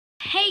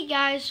Hey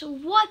guys,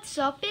 what's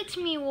up? It's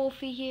me,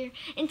 Wolfie here,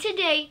 and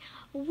today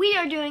we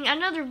are doing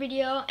another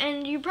video,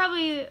 and you're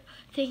probably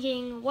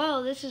thinking,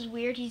 well, this is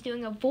weird, he's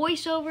doing a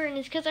voiceover, and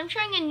it's because I'm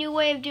trying a new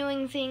way of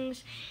doing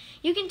things.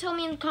 You can tell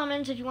me in the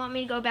comments if you want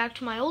me to go back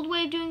to my old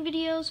way of doing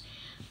videos,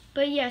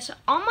 but yes,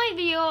 on my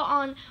video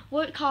on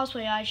what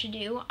cosplay I should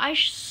do, I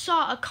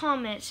saw a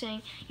comment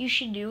saying you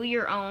should do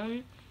your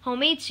own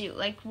homemade suit,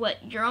 like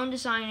what your own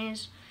design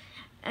is.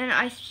 And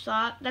I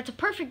thought that's a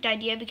perfect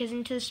idea because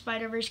Into the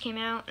Spider-Verse came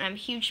out, and I'm a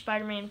huge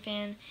Spider-Man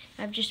fan.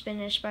 I've just been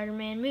in a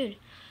Spider-Man mood.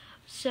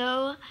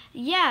 So,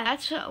 yeah,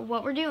 that's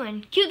what we're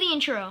doing. Cue the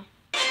intro.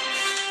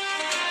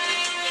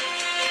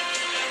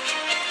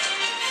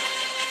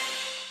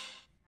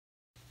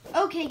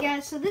 Okay,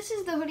 guys, so this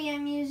is the hoodie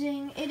I'm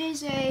using. It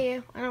is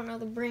I don't know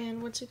the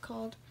brand, what's it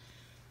called?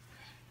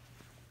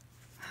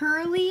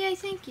 Hurley, I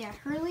think? Yeah,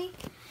 Hurley.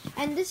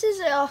 And this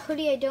is a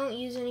hoodie I don't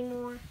use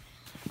anymore.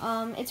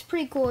 It's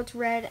pretty cool, it's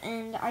red,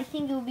 and I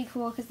think it will be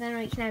cool because then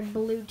I can add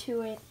blue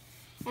to it,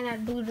 and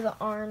add blue to the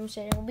arms,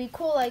 and it will be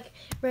cool, like,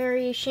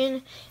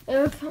 variation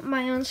of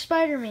my own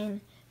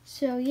Spider-Man.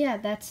 So, yeah,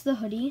 that's the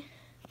hoodie.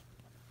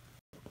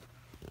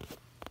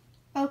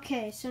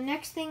 Okay, so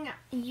next thing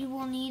you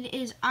will need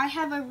is, I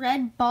have a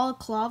red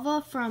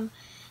balaclava from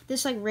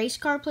this, like, race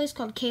car place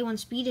called K1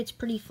 Speed. It's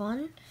pretty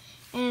fun,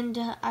 and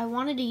I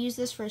wanted to use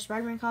this for a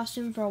Spider-Man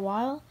costume for a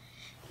while.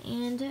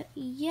 And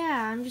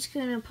yeah, I'm just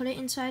going to put it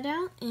inside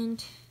out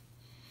and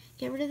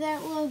get rid of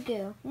that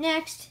logo.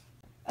 Next.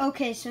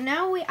 Okay, so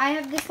now I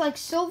have this like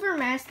silver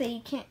mask that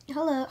you can't,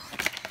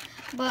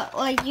 but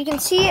like you can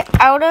see it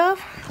out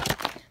of,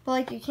 but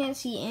like you can't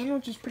see in,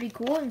 which is pretty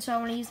cool. And so I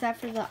want to use that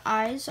for the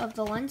eyes of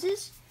the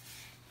lenses.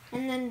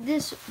 And then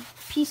this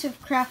piece of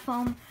craft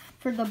foam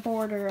for the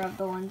border of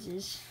the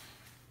lenses.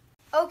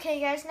 Okay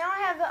guys, now I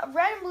have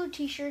red and blue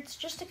t-shirts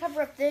just to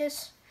cover up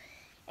this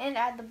and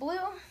add the blue.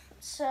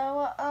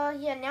 So,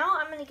 yeah, now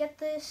I'm going to get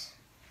this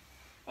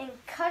and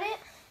cut it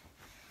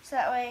so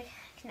that way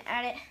I can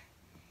add it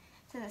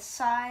to the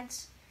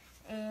sides.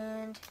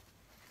 And,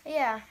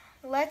 yeah,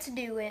 let's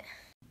do it.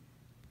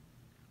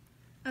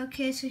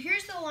 Okay, so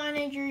here's the line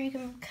I drew.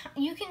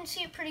 You can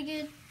see it pretty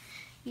good.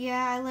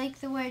 Yeah, I like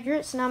the way I drew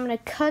it. So now I'm going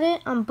to cut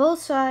it on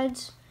both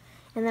sides.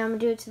 And then I'm going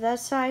to do it to that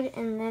side.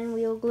 And then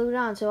we'll glue it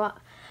on. So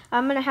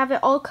I'm going to have it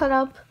all cut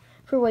up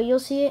for what you'll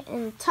see it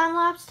in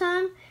time-lapse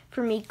time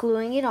for me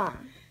gluing it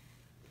on.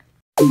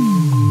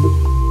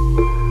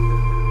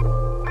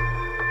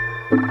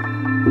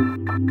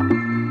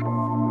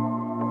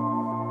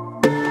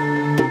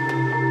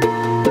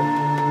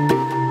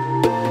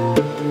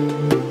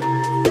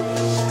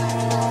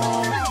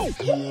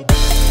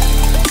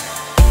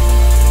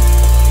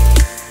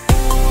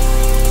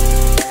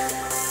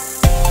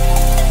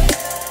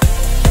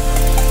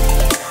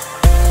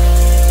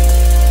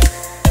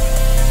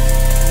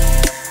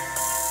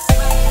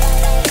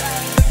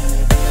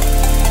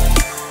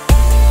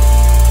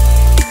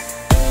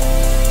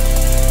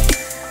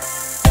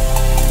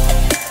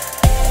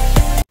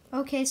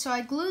 Okay, so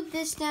I glued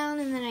this down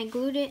and then I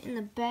glued it in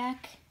the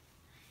back.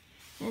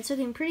 And it's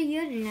looking pretty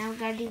good, and now I've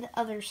got to do the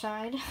other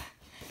side.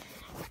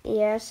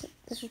 Yes,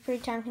 this was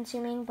pretty time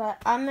consuming,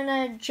 but I'm going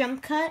to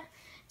jump cut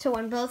to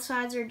when both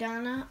sides are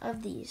done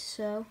of these.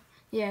 So,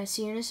 yeah,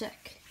 see you in a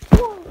sec.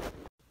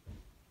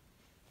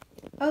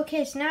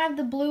 Okay, so now I have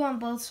the blue on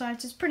both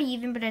sides. It's pretty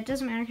even, but it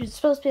doesn't matter because it's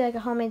supposed to be like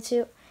a homemade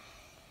suit.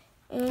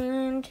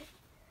 And,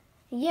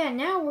 yeah,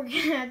 now we're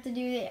going to have to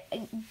do it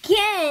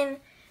again,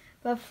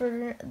 but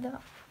for the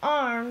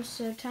arms,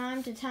 so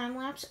time to time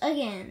lapse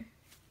again.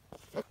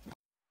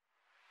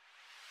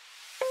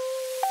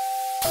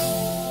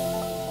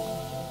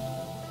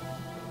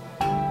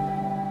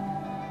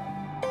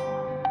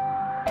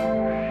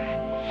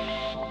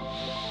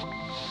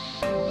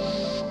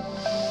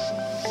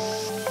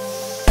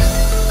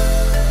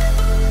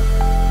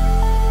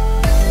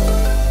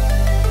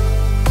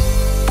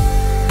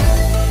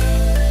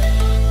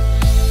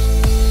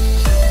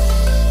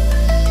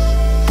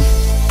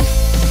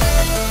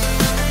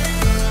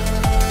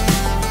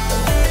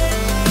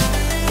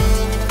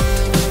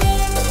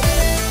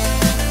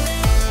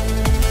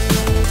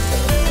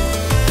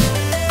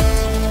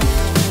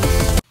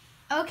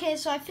 Okay,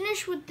 so I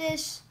finished with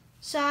this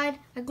side.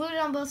 I glued it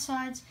on both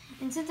sides.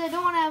 And since I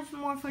don't want to have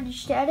more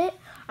footage to edit,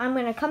 I'm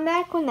going to come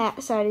back when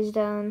that side is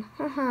done.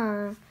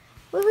 Woohoo,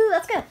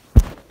 let's go.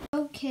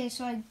 Okay,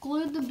 so I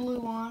glued the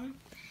blue on.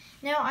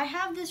 Now, I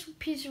have this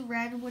piece of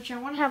red, which I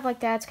want to have like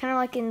that. It's kind of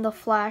like in The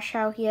Flash,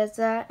 how he has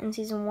that in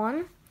season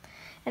 1.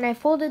 And I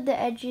folded the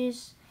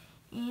edges.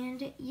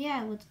 And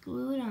yeah, let's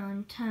glue it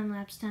on.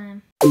 Time-lapse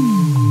time.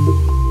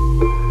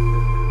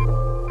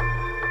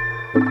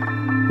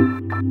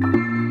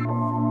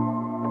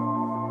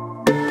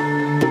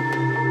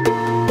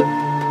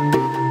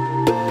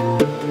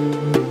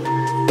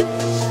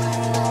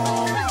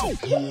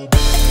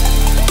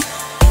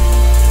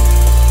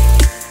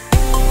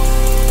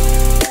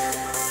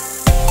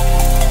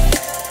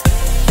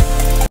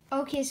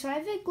 Okay, so I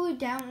have it glued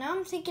down. Now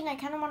I'm thinking I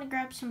kind of want to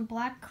grab some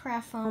black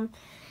craft foam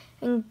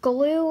and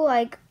glue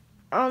like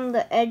on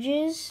the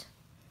edges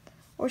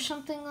or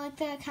something like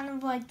that, kind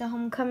of like the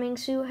homecoming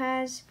suit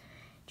has,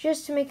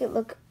 just to make it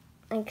look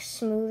like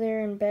smoother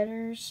and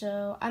better.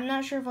 So I'm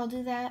not sure if I'll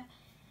do that,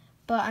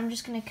 but I'm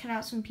just gonna cut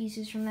out some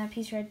pieces from that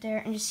piece right there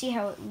and just see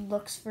how it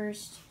looks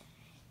first.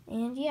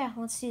 And yeah,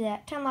 let's do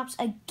that. Time lapse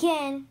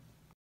again.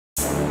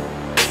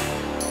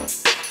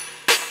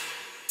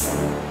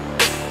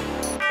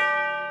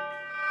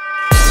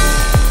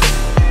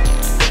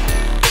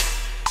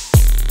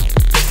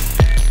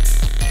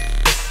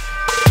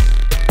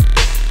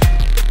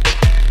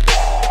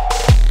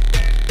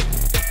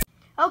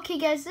 Okay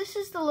guys, this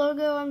is the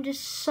logo I'm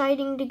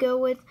deciding to go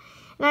with,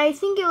 and I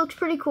think it looks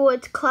pretty cool.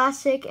 It's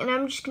classic, and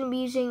I'm just going to be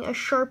using a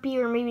Sharpie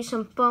or maybe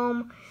some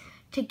foam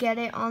to get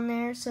it on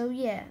there. So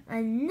yeah,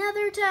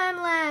 another time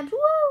lapse.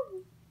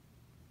 Woo!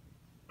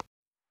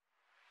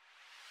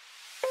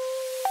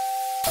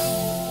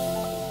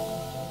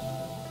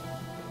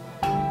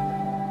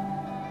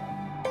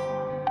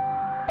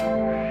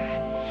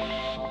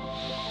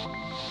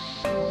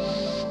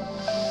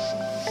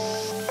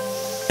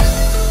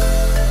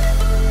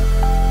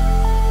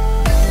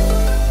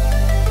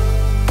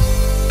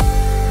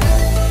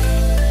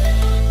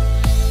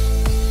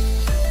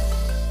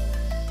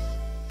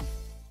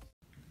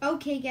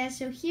 Okay guys,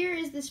 so here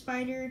is the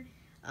spider.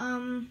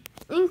 In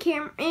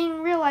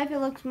real life it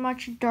looks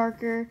much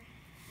darker.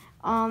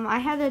 I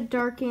had to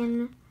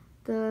darken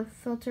the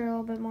filter a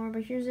little bit more,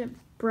 but here's it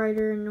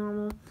brighter and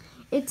normal.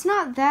 It's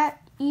not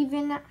that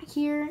even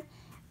here,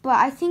 but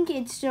I think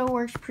it still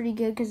works pretty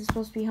good because it's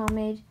supposed to be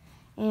homemade.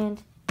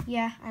 And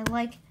yeah, I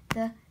like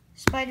the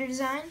spider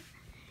design.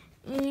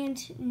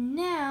 And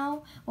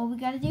now what we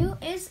gotta do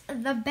is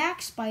the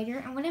back spider.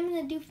 And what I'm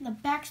gonna do for the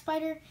back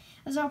spider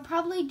is I'll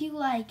probably do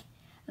like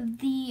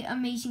the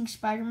Amazing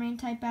Spider-Man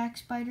type back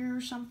spider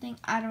or something.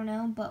 I don't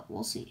know, but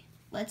we'll see.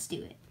 Let's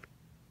do it.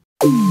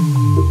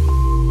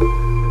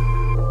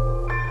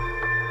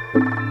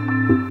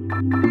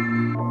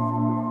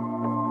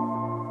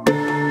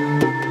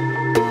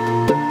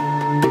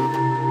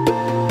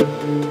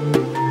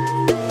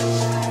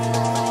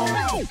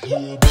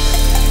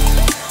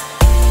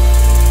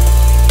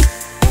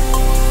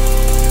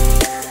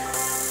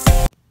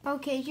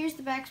 Okay, here's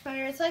the back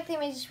spider. It's like the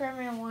Amazing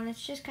Spider-Man one.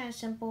 It's just kind of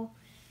simple.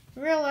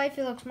 In real life,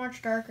 it looks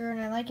much darker,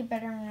 and I like it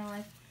better in real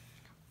life.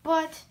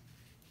 But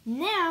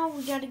now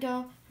we got to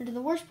go into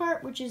the worst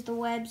part, which is the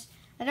webs.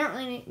 I don't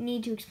really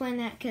need to explain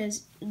that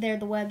because they're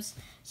the webs.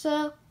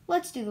 So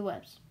let's do the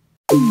webs.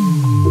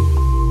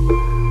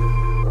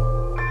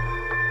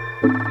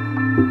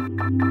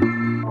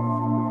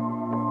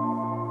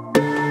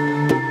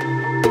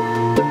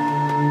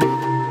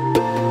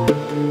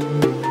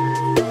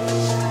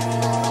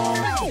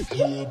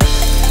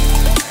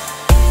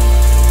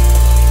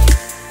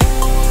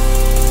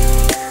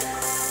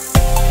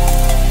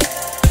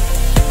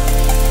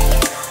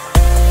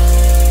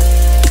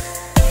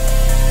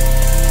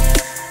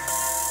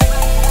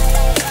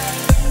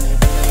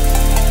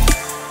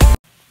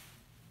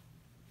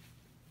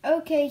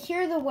 Okay,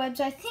 here are the webs.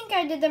 I think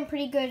I did them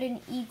pretty good and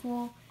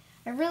equal.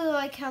 I really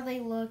like how they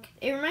look.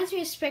 It reminds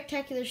me of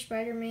Spectacular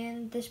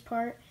Spider-Man, this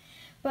part.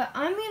 But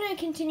I'm going to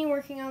continue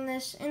working on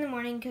this in the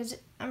morning because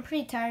I'm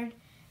pretty tired.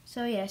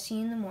 So yeah, see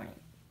you in the morning.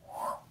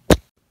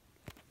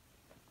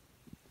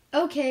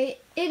 Okay,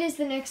 it is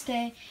the next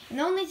day. And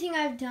the only thing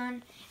I've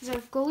done is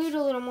I've glued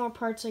a little more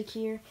parts like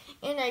here.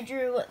 And I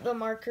drew the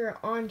marker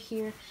on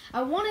here.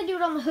 I want to do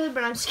it on the hood,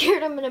 but I'm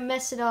scared I'm going to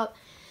mess it up.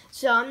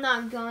 So I'm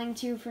not going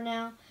to for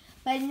now.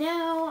 But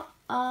now,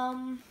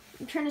 I'm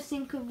trying to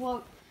think of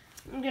what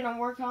I'm going to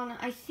work on.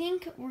 I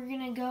think we're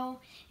going to go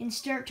and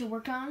start to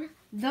work on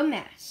the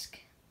mask.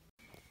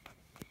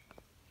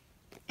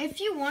 If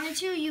you wanted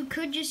to, you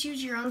could just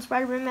use your own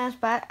Spider-Man mask,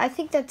 but I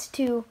think that's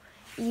too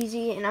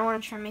easy, and I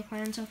want to try to make my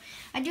own. So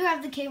I do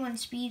have the K1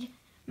 Speed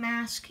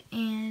mask,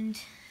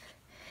 and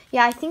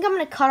yeah, I think I'm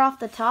going to cut off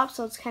the top,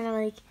 so it's kind of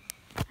like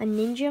a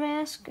ninja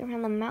mask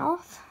around the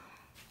mouth,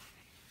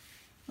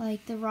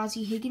 like the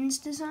Rosie Higgins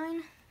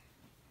design.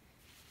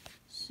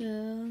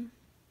 So,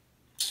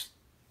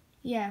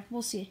 yeah,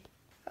 we'll see.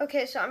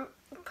 Okay, so I'm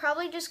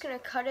probably just going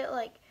to cut it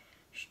like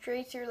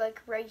straight through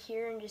like right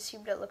here and just see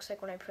what it looks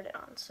like when I put it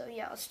on. So,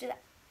 yeah, let's do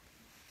that.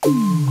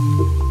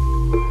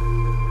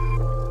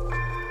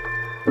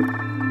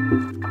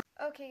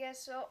 Okay, guys,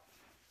 so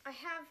I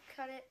have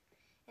cut it,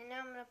 and now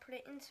I'm going to put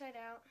it inside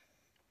out.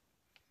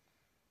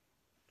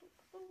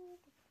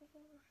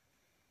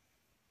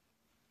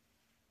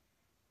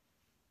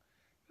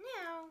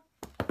 Now,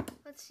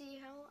 let's see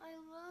how I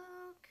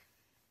look.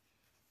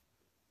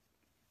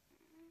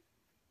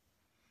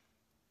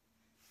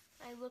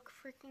 I look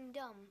freaking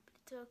dumb, but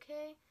it's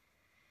okay,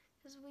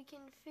 because we can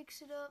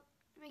fix it up,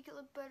 make it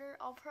look better.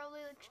 I'll probably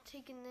like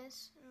take in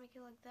this and make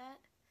it like that.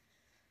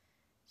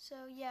 So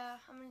yeah,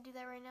 I'm going to do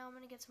that right now. I'm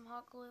going to get some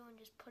hot glue and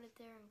just put it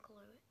there and glue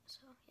it.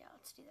 So yeah,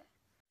 let's do that.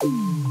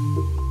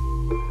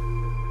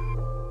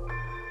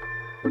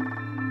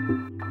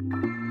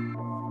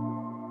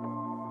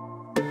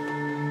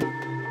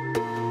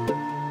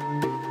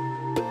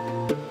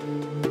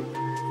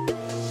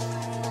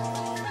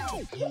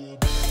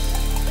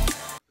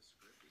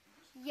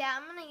 Yeah,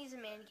 I'm gonna use a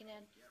mannequin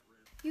head.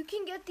 You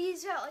can get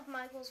these at like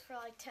Michael's for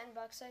like $10,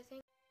 I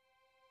think.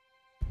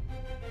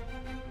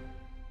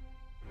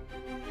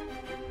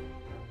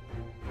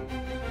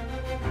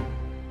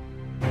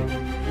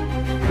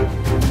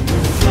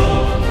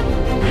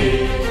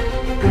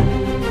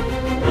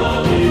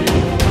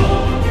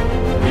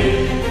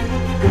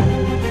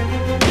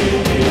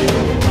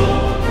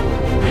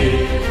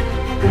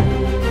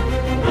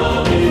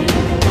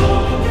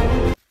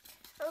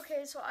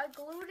 Okay, so I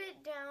glued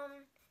it down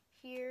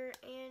here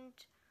and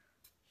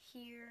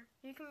here.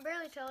 You can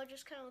barely tell, it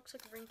just kind of looks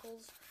like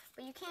wrinkles,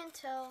 but you can't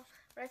tell,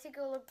 but I think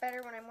it'll look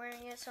better when I'm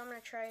wearing it, so I'm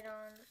going to try it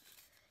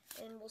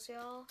on, and we'll see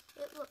how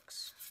it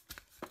looks.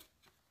 I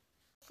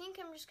think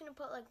I'm just going to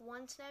put like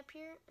one snap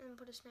here, and then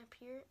put a snap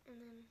here, and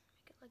then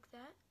make it like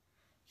that,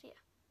 so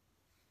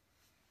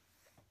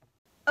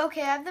yeah.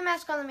 Okay, I have the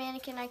mask on the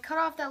mannequin, I cut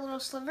off that little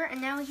sliver, and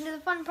now we can do the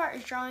fun part,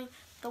 is drawing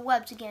the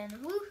webs again.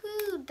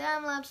 Woohoo,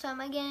 time lapse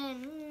time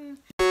again.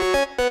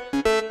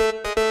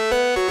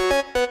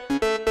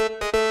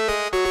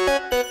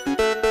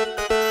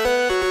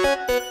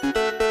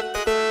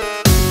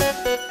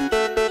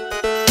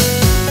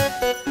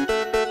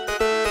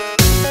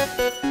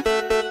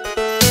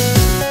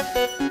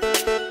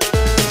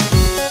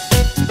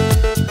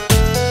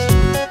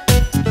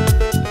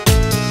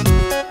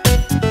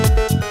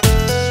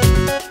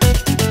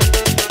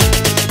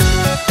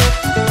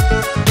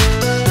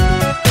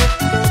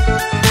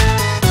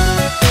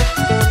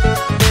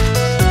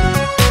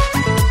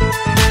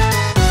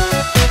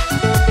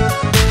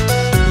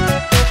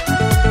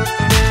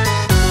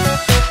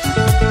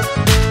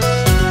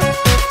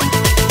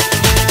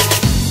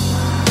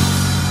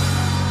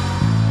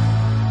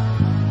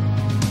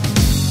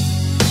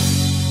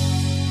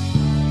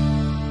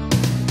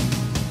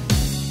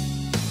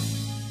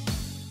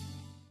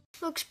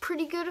 Looks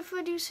pretty good if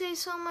I do say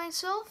so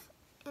myself.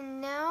 And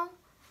now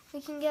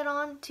we can get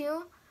on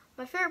to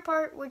my favorite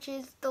part, which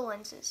is the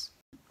lenses.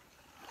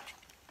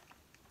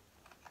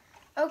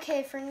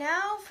 Okay, for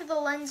the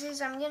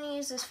lenses, I'm gonna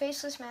use this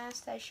faceless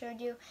mask that I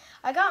showed you.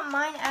 I got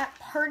mine at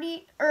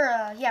Party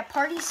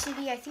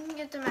City. I think you can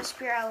get them at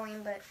Spirit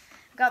Halloween, but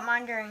I got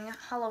mine during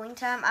Halloween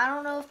time. I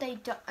don't know if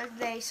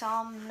they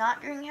saw them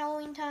not during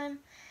Halloween time,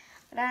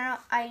 but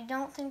I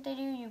don't think they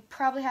do. You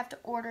probably have to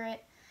order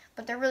it.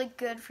 But they're really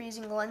good for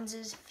using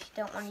lenses if you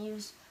don't want to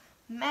use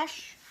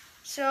mesh.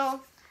 So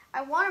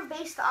I want to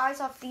base the eyes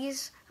off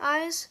these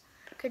eyes,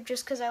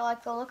 just because I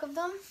like the look of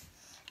them.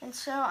 And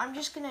so I'm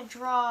just going to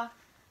draw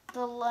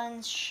the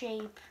lens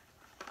shape.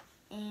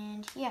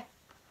 And yeah,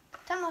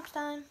 time-lapse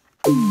time.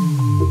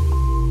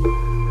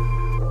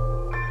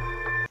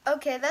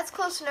 Okay, that's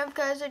close enough,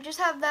 guys. I just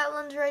have that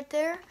lens right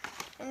there.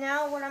 And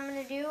now what I'm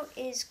going to do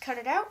is cut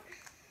it out.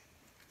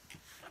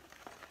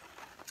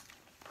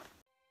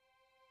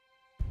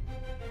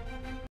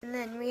 And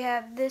then we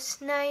have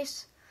this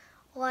nice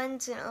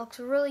lens, and it looks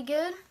really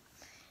good.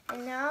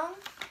 And now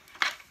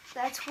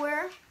that's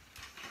where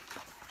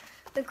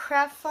the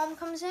craft foam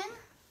comes in.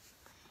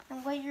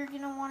 And what you're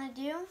going to want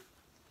to do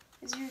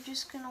is you're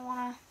just going to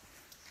want to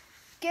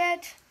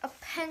get a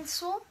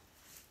pencil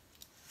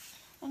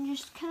and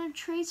just kind of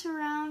trace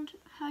around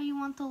how you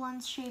want the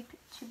lens shape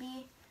to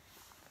be.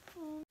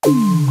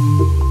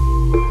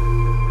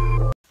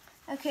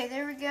 Okay,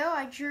 there we go.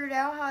 I drew it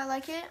out how I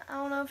like it. I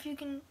don't know if you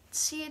can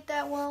see it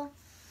that well,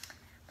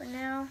 but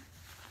now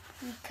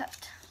we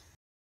cut.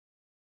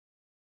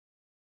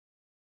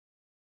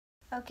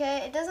 Okay,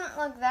 it doesn't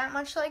look that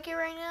much like it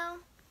right now,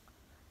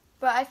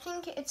 but I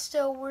think it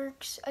still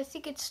works. I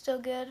think it's still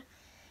good.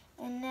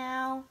 And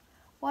now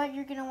what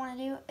you're gonna want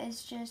to do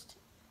is just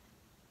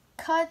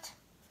cut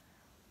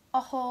a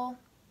hole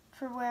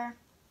for where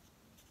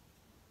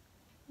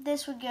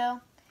this would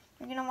go.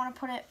 You're gonna want to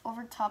put it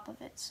over top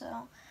of it.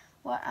 So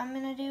what I'm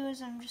gonna do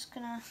is I'm just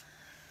gonna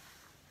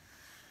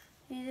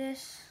do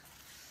this.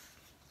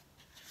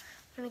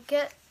 I'm gonna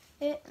get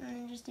it and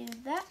then just do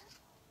that,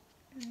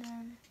 and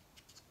then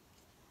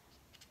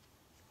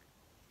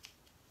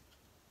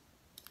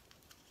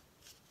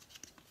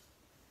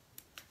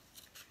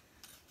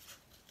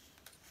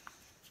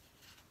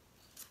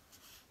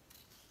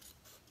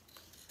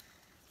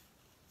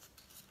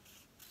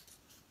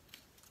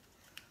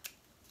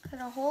cut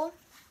a hole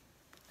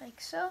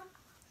like so,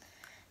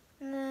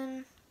 and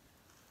then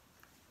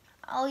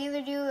I'll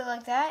either do it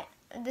like that.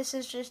 This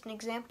is just an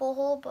example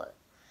hole, but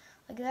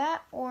like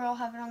that, or I'll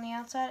have it on the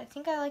outside. I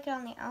think I like it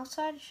on the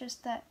outside. It's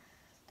just that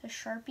the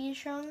Sharpie is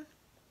showing,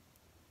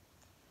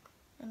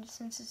 and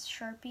since it's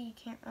Sharpie, you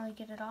can't really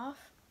get it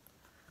off.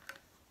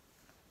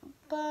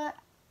 But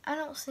I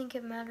don't think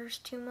it matters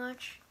too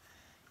much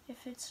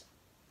if it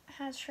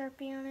has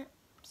Sharpie on it.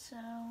 So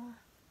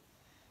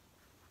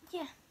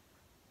yeah,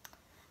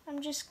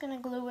 I'm just gonna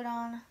glue it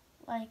on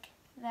like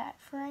that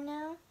for right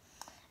now.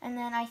 And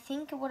then I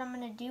think what I'm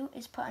going to do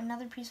is put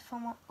another piece of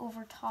foam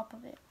over top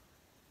of it.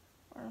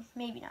 Or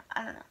maybe not.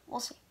 I don't know. We'll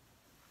see.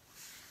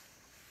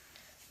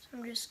 So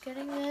I'm just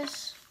getting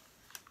this.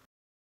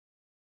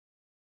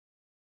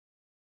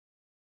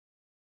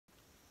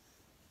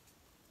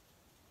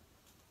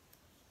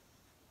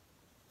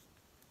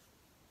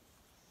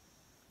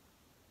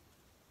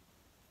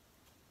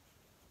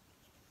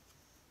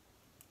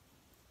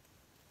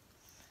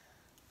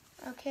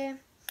 Okay,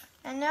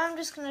 and now I'm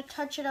just gonna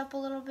touch it up a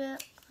little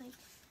bit, like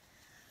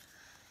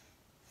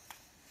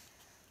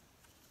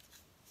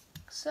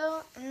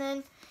so, and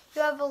then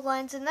you have the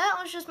lines, and that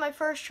was just my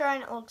first try,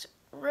 and it looks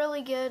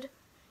really good.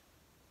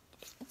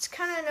 It's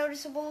kind of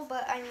noticeable,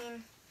 but I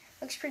mean,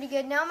 looks pretty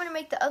good. Now I'm gonna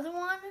make the other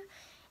one,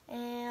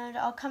 and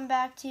I'll come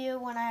back to you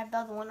when I have the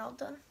other one all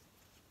done.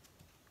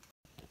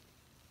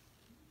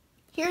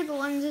 Here are the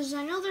lenses.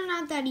 I know they're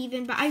not that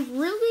even, but I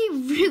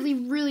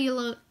really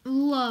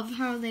love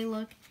how they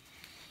look.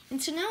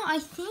 And so now I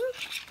think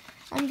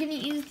I'm gonna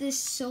use this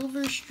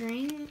silver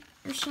string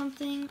or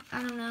something,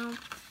 I don't know,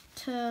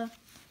 to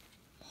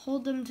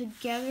hold them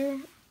together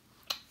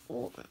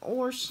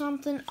or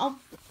something.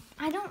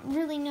 I don't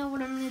really know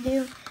what I'm gonna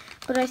do,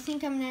 but I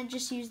think I'm gonna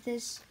just use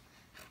this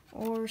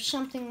or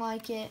something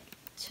like it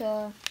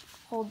to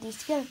hold these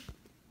together.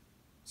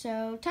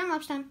 So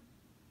time-lapse time.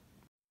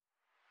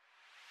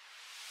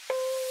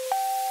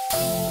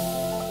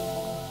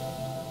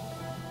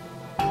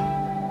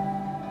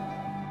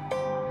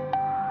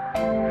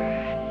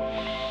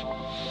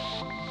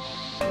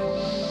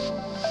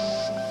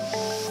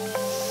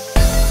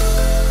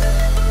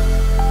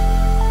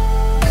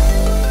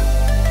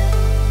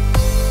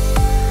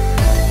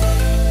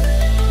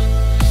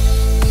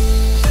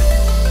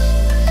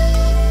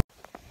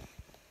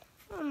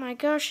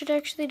 Gosh, it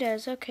actually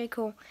does. Okay,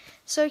 cool.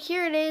 So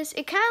here it is.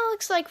 It kind of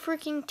looks like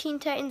freaking Teen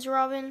Titans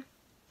Robin.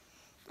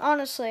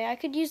 Honestly, I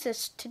could use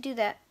this to do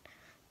that.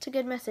 It's a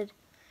good method.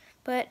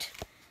 But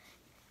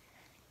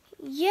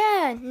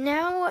yeah,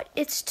 now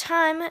it's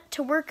time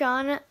to work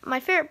on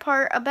my favorite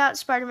part about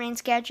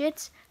Spider-Man's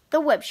gadgets,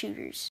 the web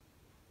shooters.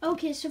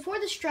 Okay, so for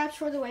the straps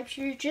for the web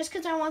shooters, just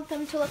because I want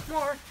them to look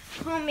more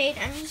homemade,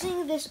 I'm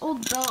using this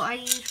old belt I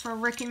used for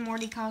Rick and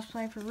Morty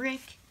cosplay for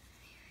Rick.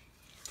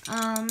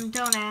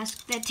 Don't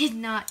ask. That did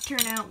not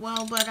turn out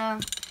well, but,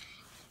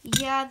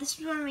 yeah, this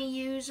is what I'm going to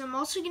use. I'm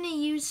also going to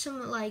use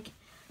some, like,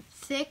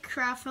 thick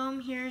craft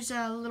foam. Here's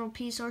a little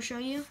piece I'll show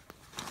you.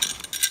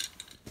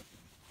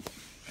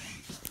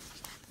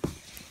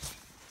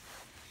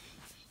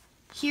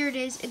 Here it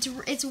is.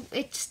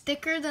 It's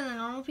thicker than a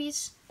normal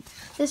piece.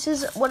 This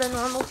is what a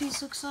normal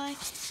piece looks like.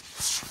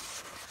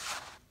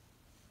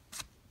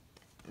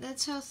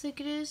 That's how thick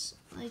it is.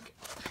 Like,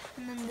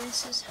 and then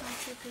this is how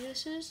thick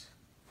this is.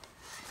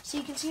 So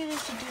you can see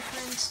there's a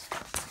difference.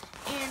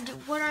 And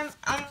what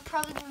I'm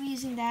probably going to be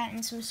using that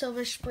and some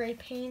silver spray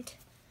paint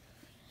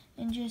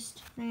and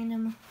just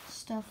random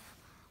stuff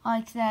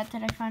like that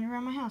I find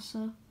around my house.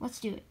 So let's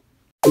do it.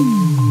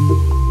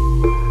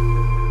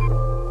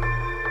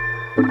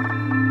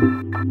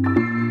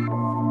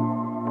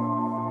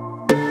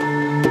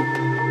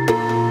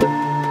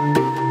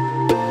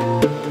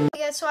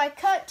 Yeah, so I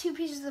cut 2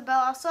 pieces of the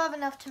belt. I'll still have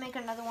enough to make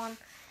another one.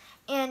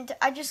 And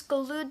I just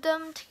glued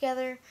them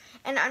together.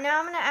 And now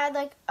I'm going to add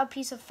like a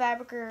piece of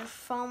fabric or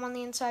foam on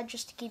the inside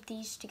just to keep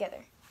these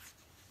together.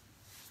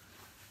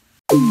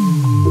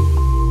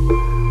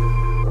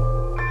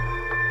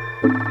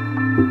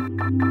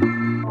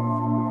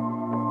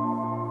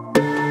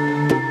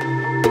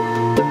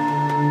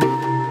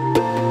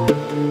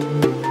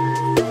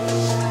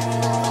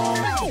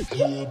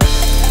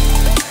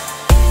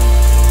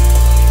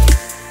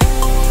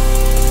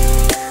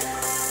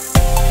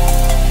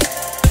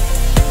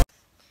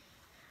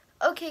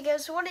 Okay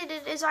guys, so what I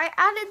did is I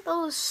added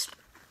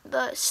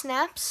the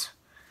snaps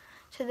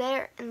to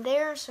there and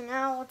there. So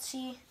now let's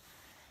see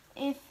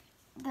if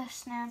the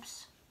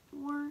snaps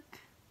work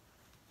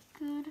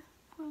good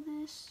for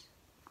this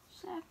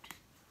concept.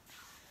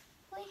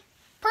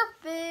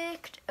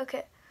 Perfect.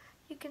 Okay,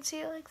 you can see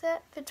it like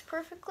that. Fits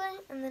perfectly.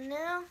 And then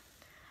now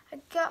I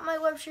got my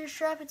web shooter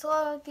strap. It's a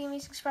lot like the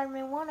Amazing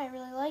Spider-Man 1. I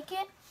really like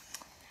it.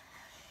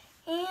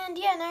 And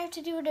yeah, now I have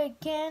to do it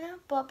again,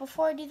 but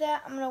before I do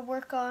that, I'm going to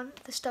work on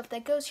the stuff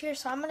that goes here.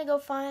 So I'm going to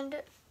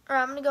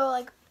go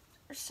like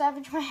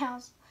savage my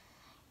house,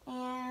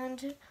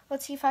 and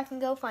let's see if I can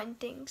go find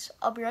things.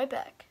 I'll be right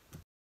back.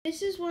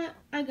 This is what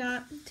I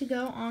got to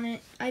go on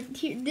it.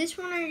 This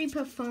one I already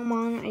put foam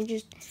on. I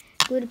just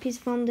glued a piece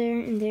of foam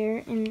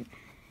there, and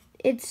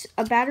it's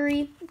a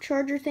battery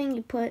charger thing.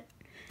 You put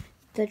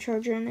the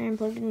charger in there and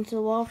plug it into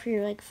the wall for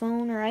your like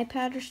phone or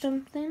iPad or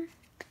something,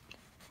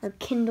 or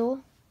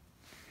Kindle.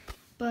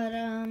 But,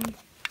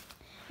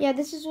 yeah,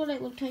 this is what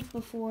it looked like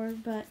before,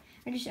 but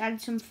I just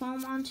added some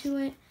foam onto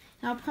it.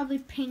 And I'll probably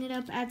paint it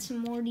up, add some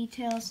more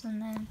details,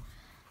 and then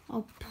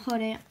I'll put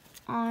it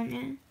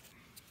on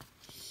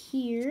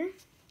here.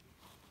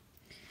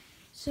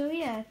 So,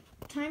 yeah,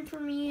 time for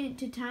me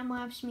to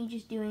time-lapse me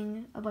just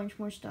doing a bunch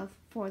more stuff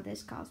for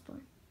this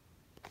cosplay.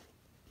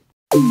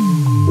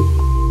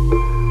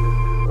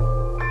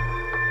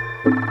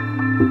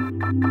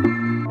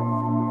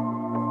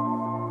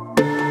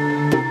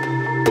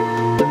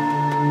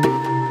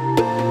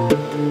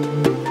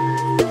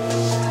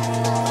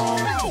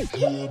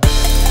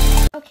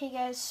 Okay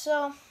guys,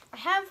 so I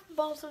have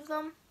both of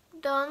them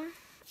done.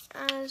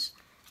 As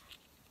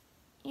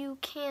you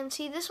can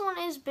see, this one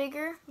is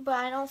bigger, but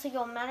I don't think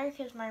it'll matter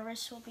because my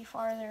wrists will be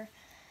farther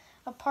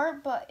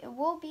apart, but it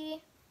will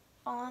be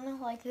on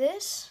like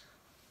this.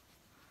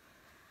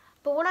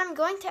 But what I'm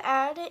going to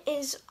add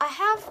is I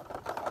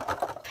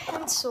have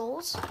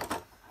pencils,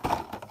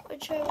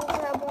 which I will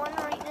grab one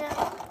right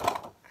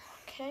now.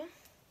 Okay.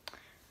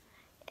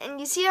 And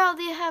you see how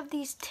they have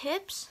these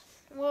tips?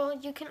 Well,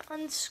 you can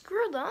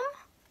unscrew them.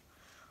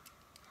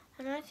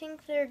 And I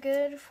think they're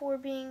good for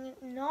being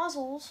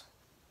nozzles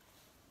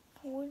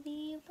for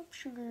the lip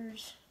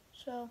sugars.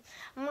 So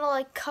I'm gonna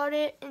like cut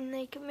it and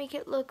they can make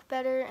it look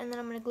better, and then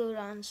I'm gonna glue it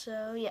on.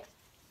 So yeah.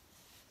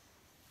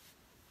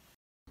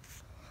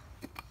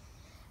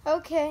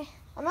 Okay,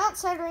 I'm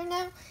outside right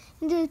now,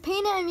 and to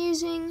paint it I'm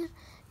using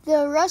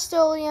the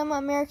Rust-Oleum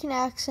American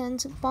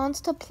Accents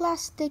Bonds to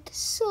Plastic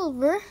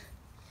Silver.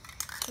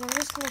 And I'm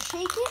just gonna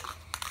shake it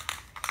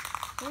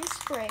and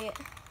spray it.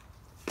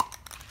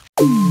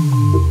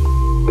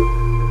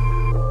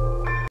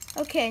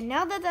 Okay,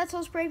 now that that's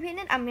all spray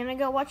painted, I'm gonna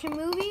go watch a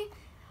movie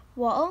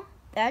while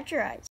that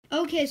dries.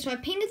 Okay, so I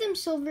painted them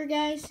silver,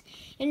 guys,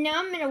 and now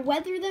I'm gonna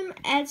weather them,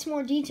 add some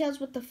more details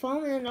with the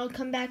foam, and then I'll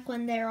come back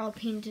when they're all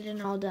painted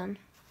and all done.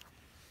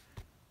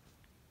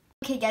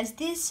 Okay, guys,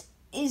 this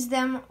is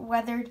them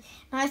weathered,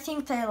 and I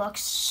think they look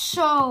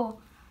so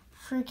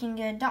freaking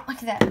good. Don't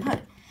look at that, but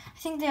I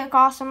think they look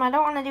awesome. I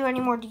don't want to do any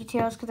more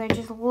details because I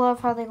just love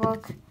how they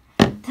look.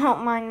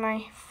 Don't mind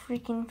my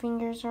freaking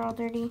fingers are all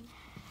dirty.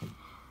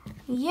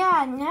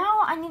 Yeah, now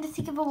I need to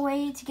think of a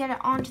way to get it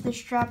onto the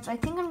straps. I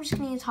think I'm just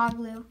going to use hot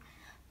glue,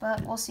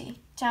 but we'll see.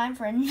 Time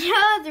for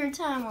another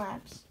time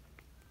lapse.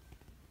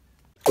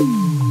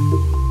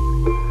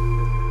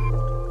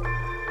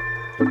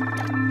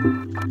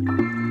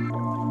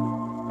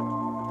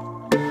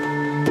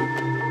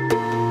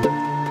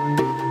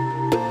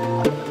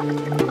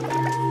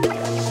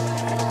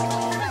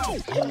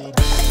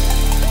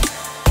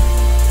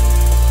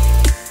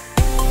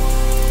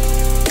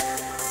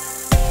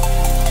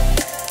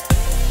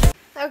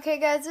 Okay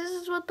guys, this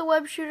is what the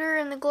web shooter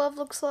and the glove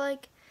looks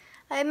like.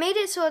 I made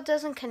it so it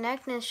doesn't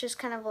connect and it's just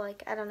kind of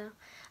like, I don't know.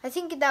 I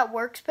think that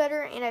works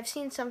better, and I've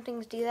seen some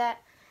things do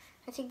that.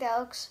 I think that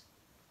looks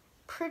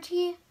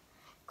pretty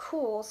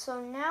cool.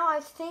 So now I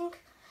think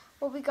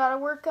what we gotta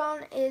work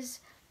on is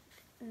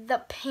the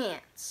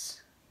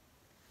pants.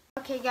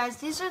 Okay guys,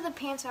 these are the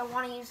pants I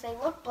want to use. They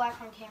look black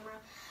on camera.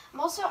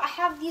 I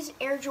have these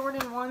Air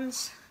Jordan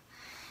 1s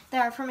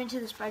that are from Into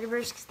the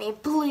Spider-Verse because they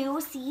have blue,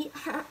 see?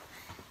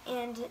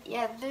 And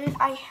yeah,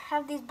 I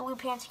have these blue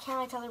pants. You can't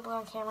really tell they're blue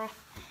on camera.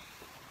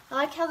 I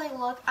like how they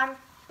look. I'm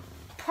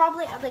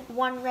probably at like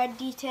one red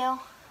detail.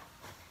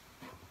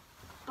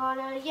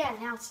 But yeah,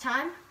 now it's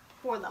time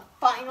for the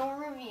final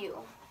review.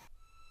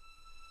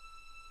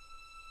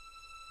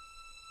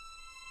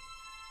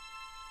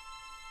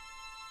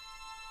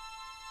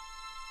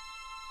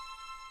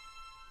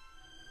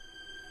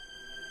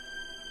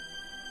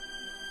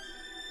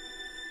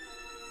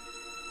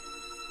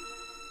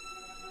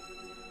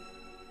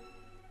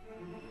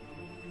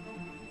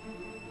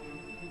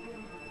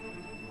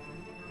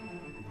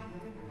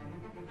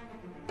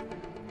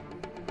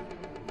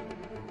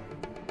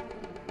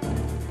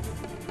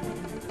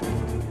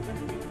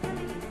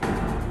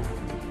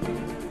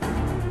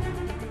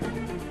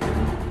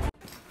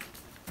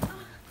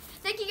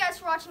 Thank you guys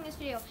for watching this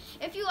video.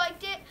 If you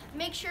liked it,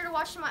 make sure to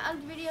watch my other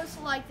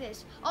videos like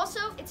this. Also,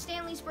 it's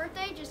Stanley's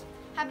birthday. Just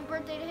happy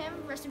birthday to him.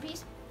 Rest in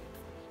peace.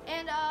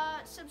 And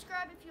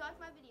subscribe if you like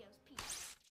my video.